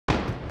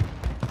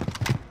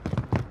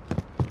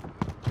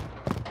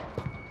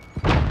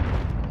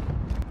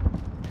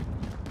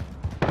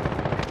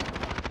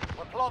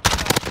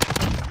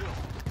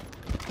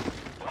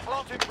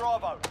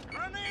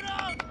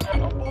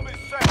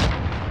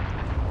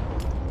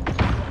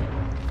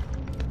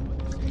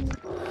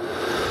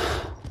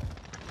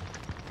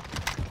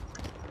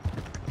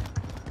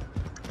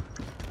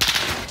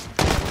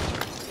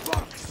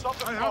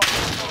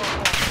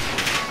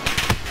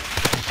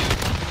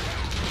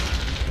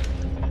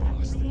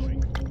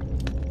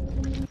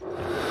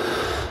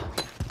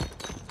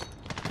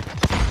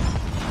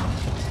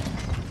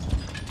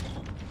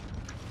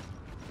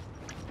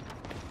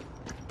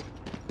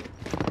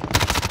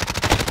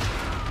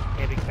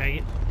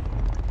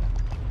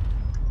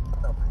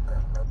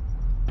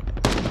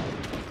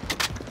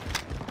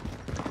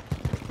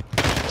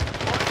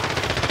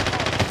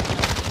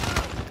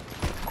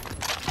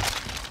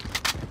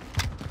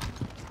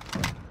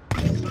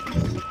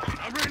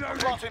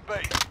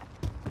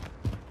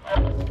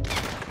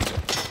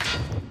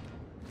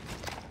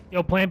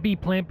Yo, plant B,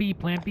 plant B,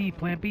 plant B,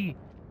 plant B.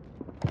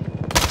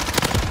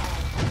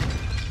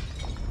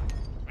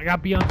 I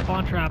got B on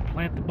spawn trap.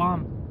 Plant the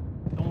bomb.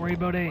 Don't worry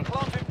about A.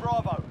 Planted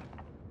Bravo.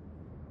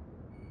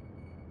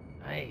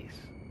 Nice.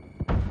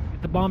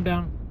 Get the bomb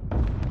down.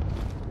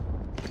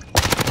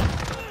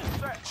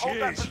 Set. Hold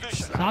that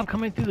position. Stop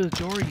coming through this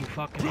door, you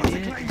fucking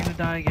idiot. You're gonna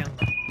die again.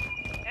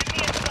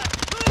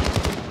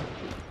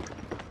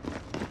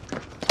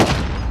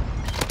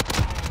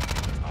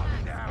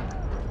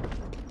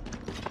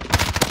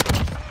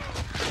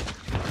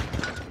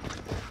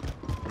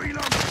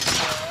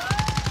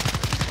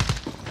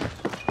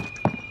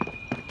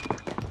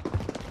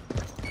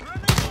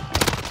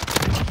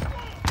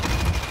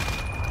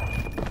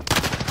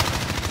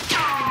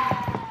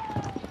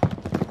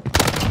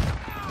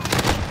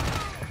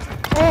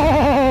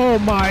 Oh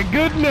my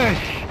goodness!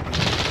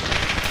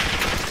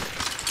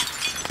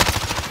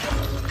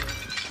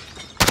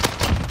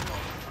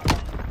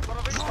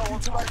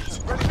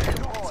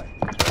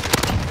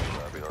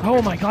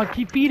 Oh my god,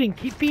 keep feeding,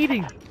 keep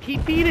feeding,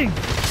 keep feeding!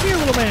 Here,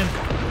 little man!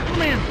 Little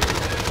man!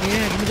 Oh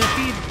yeah, give me that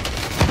feed.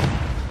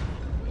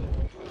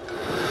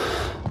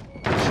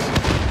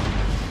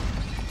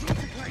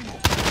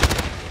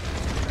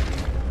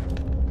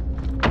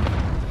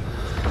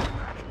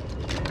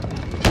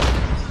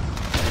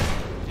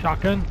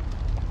 Shotgun.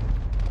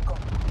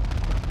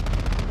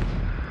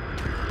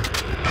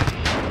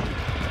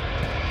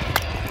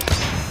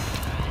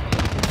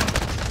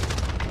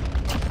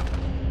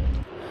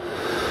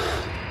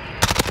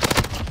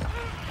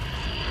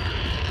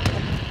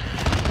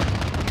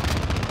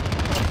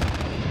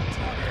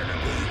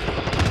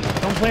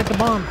 Don't plant the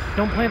bomb.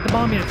 Don't plant the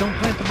bomb yet. Don't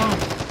plant the bomb.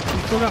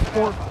 We still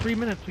got 3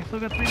 minutes. We still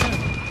got 3 minutes.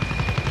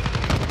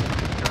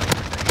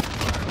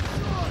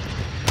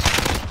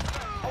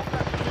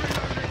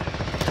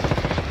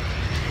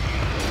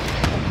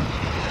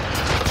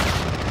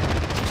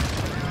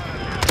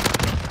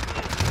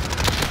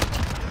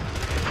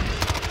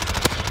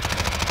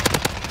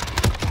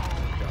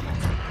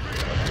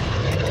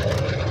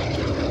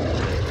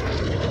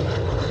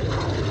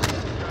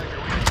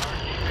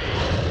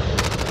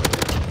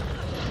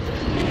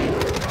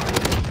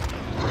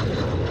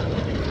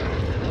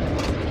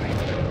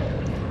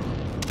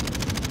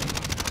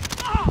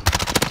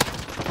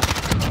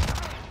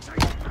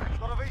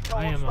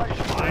 I am on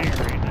fire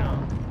right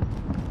now.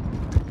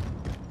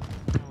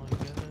 Oh my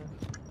goodness.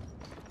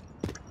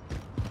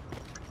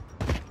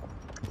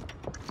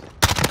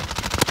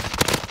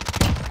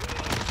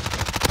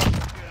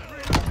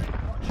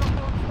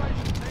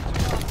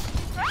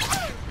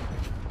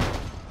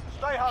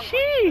 Stay hungry.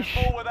 Sheesh.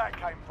 That's all where that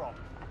came from.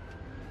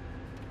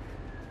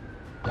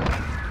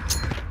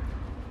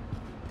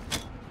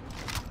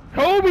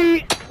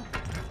 Kobe!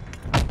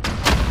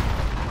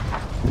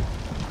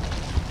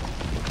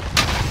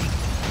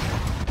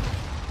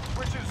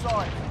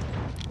 Side.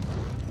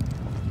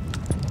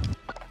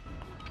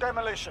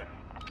 Demolition.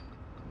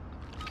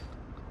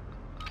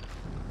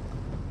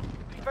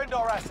 Defend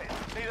our assets.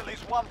 Need at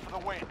least one for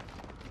the win.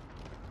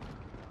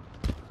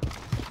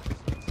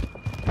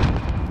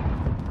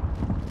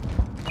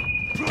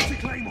 Drop the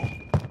claymore.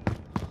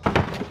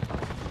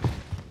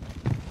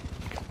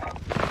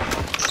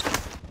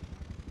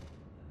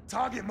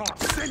 Target mark.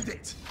 Send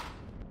it.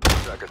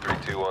 Tracker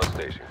 3-2 on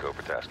station. Go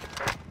for tasking.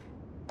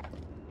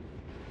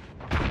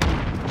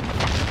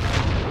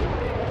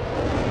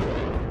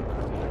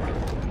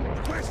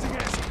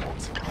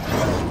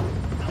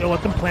 Yo,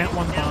 let them plant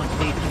one bomb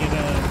so you can get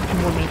 2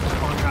 more minutes of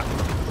spawn trap.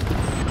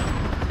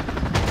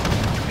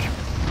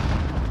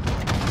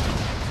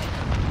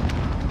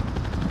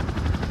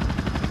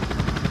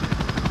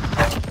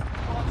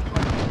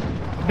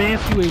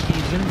 Advanced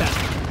UAVs inbound.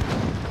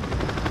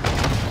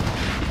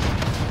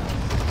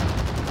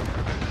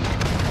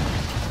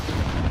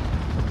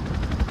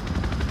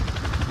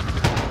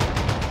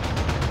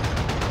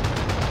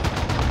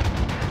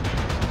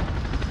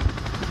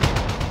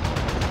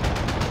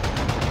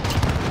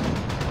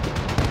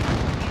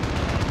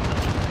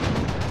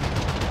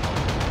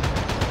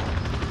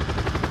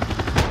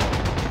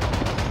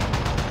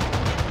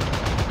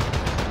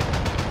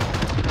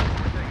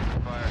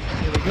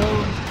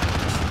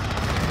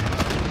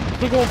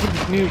 Still going for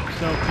this nuke,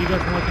 so if you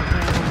guys can let them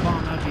plant one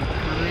bomb, that'd be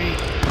great.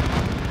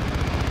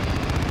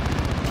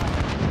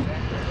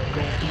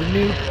 Going for the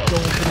nuke,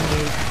 going for the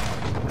nuke,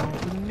 going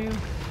for the nuke.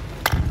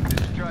 This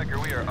is Striker,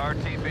 we are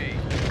RTB.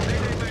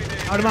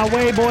 Out of my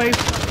way, boys!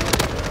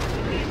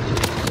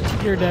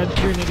 You're dead,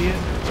 you're an idiot.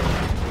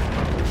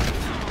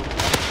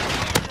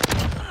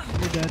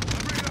 You're dead.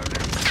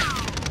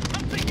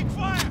 I'm taking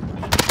fire.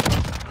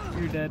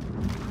 You're dead.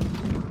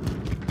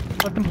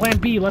 Let them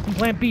plant B, let them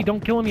plant B, don't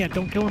kill him yet,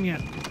 don't kill him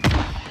yet.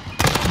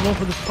 I'm going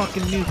for this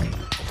fucking nuke.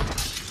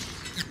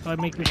 So I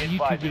make this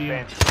YouTube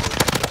video.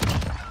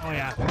 Oh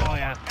yeah, oh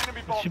yeah.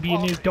 This should be a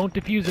nuke. Don't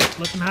defuse it.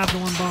 Let them have the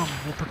one bomb.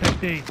 We'll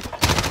protect A.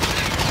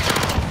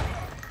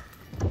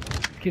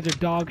 These kids are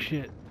dog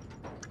shit.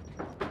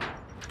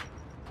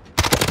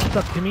 What's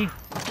up, Timmy?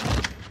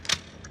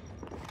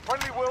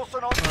 Friendly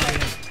Wilson on Oh yeah.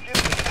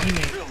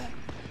 Teammate.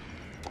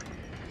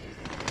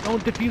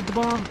 Don't defuse the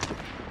bomb.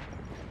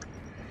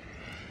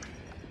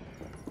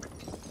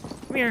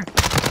 Come here.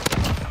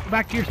 Go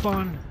back to your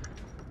spawn.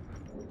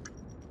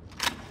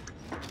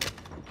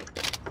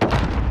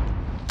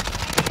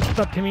 What's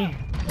up, Timmy?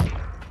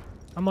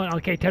 I'm on.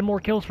 Okay, 10 more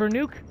kills for a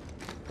nuke.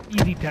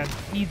 Easy 10.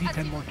 Easy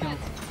 10 more kills.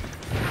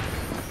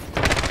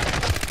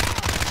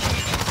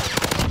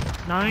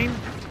 9.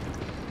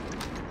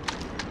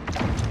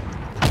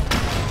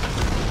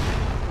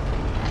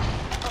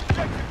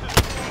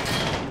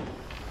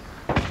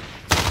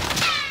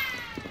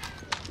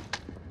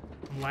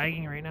 I'm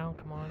lagging right now.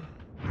 Come on.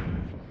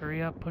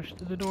 Hurry up. Push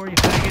to the door, you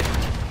faggot.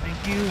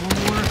 Thank you. One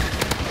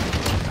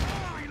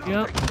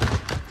more. Yep.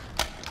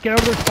 Get out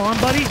of their spawn,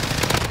 buddy.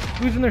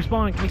 Who's in their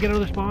spawn? Can you get out of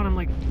their spawn? I'm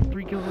like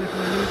 3 kills away from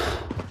the nuke.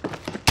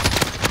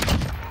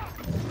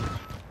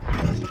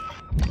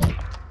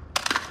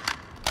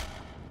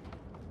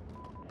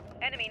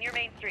 Enemy near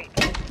Main Street.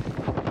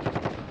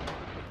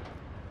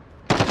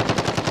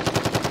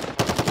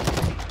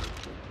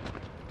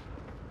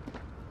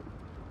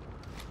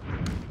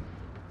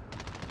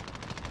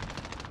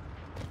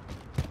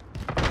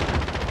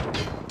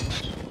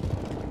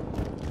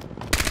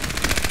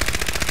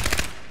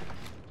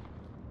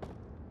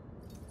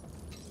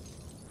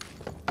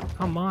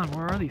 Come on,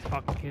 where are these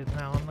fucking kids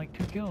now? I'm like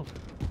 2 kills.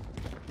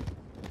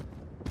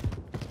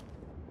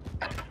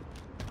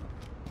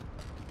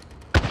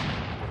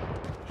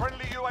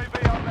 Friendly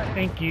UAV on there.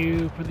 Thank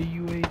you for the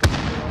UAV.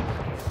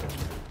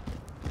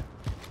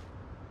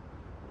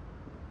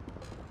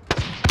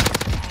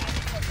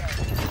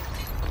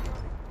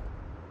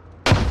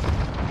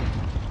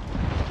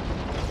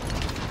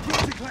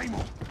 Rocket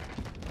Claymore.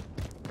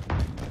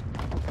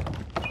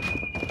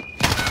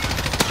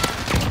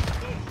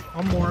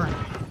 One more.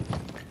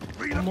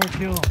 One more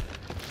kill.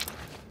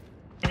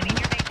 Enemy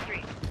near Main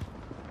Street.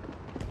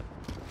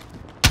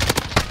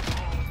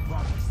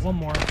 One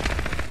more.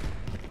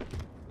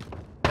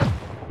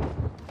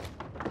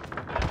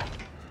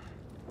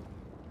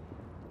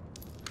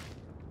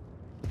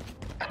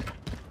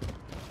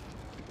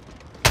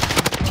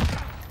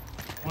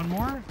 One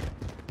more?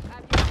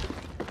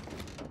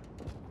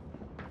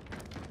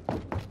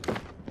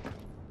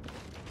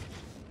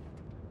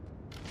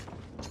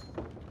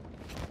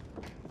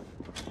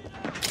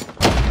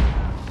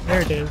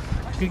 There it is.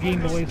 Good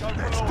game, boys.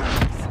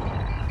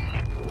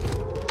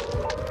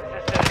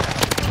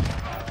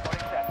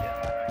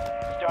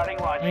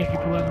 Thank you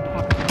for letting the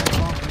fucking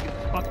bomb get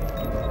fucking.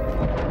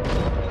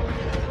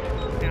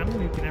 Yeah, I'm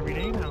nuking every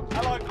day now.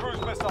 Allied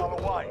cruise missile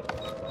away.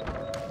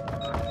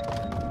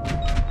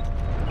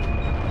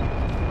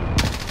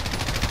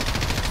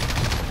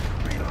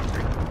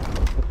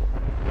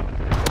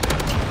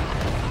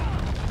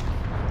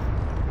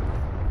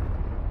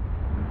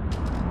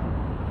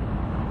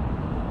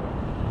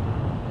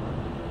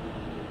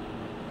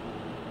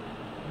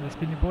 This has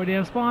been your boy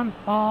Dan Spawn.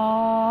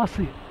 Aw,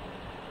 see ya.